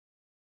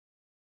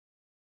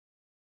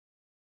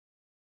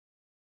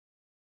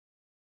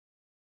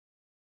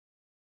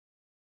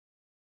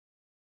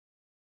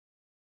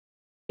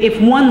If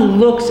one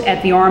looks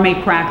at the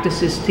RMA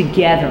practices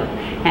together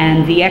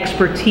and the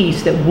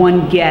expertise that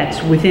one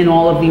gets within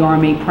all of the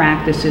RMA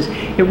practices,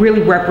 it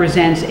really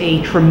represents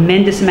a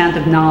tremendous amount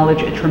of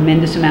knowledge, a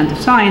tremendous amount of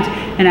science,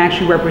 and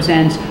actually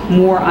represents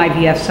more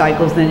IVF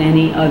cycles than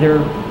any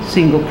other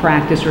single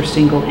practice or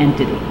single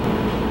entity.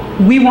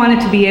 We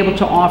wanted to be able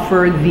to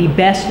offer the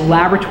best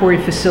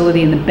laboratory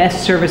facility and the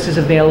best services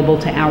available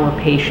to our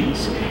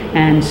patients.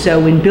 And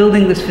so in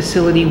building this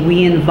facility,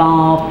 we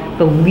involved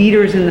the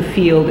leaders in the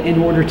field in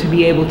order to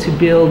be able to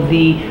build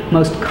the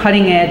most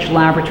cutting-edge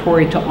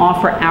laboratory to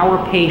offer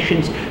our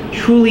patients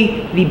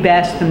truly the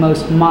best, the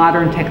most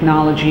modern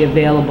technology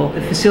available.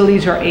 The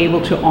facilities are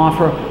able to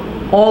offer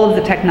all of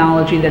the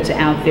technology that's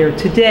out there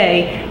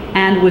today,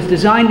 and was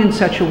designed in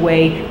such a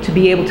way to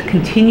be able to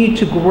continue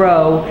to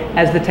grow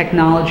as the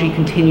technology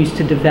continues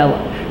to develop,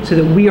 so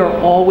that we are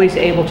always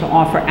able to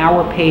offer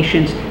our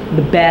patients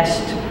the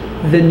best,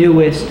 the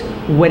newest,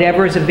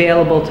 whatever is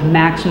available to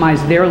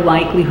maximize their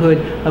likelihood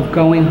of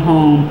going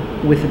home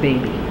with a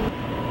baby.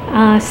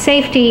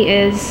 Safety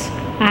is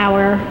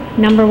our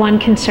 #1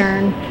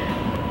 concern.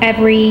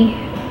 Every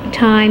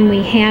time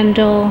we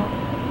handle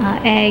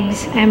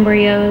eggs,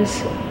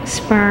 embryos,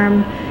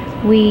 sperm,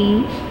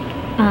 we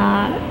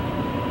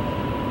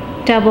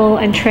double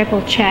and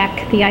triple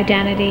check the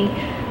identity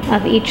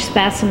of each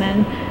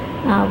specimen.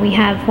 We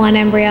have one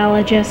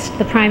embryologist,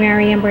 the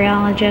primary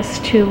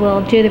embryologist, who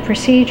will do the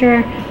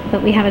procedure,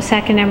 but we have a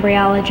second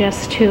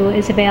embryologist who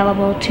is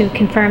available to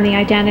confirm the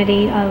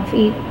identity of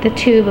the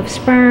tube of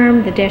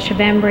sperm, the dish of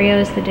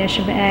embryos, the dish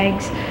of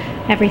eggs.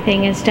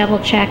 Everything is double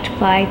checked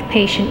by the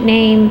patient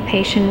name,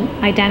 patient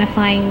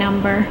identifying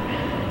number,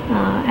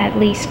 at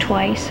least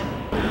twice.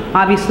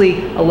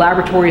 Obviously, a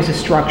laboratory is a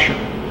structure.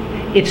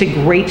 It's a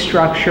great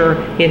structure.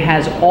 It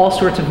has all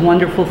sorts of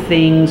wonderful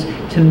things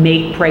to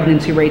make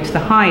pregnancy rates the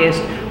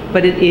highest,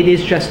 but it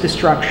is just a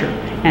structure.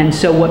 And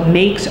so what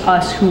makes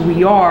us who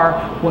we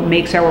are, what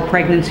makes our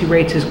pregnancy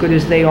rates as good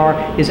as they are,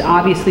 is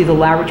obviously the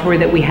laboratory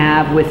that we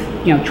have with,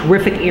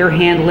 terrific air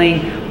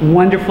handling,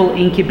 wonderful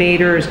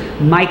incubators,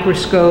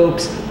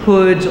 microscopes,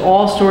 hoods,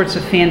 all sorts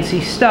of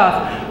fancy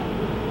stuff.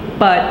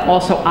 But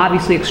also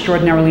obviously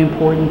extraordinarily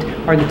important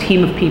are the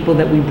team of people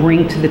that we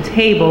bring to the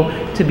table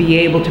to be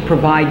able to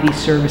provide these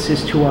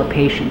services to our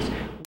patients.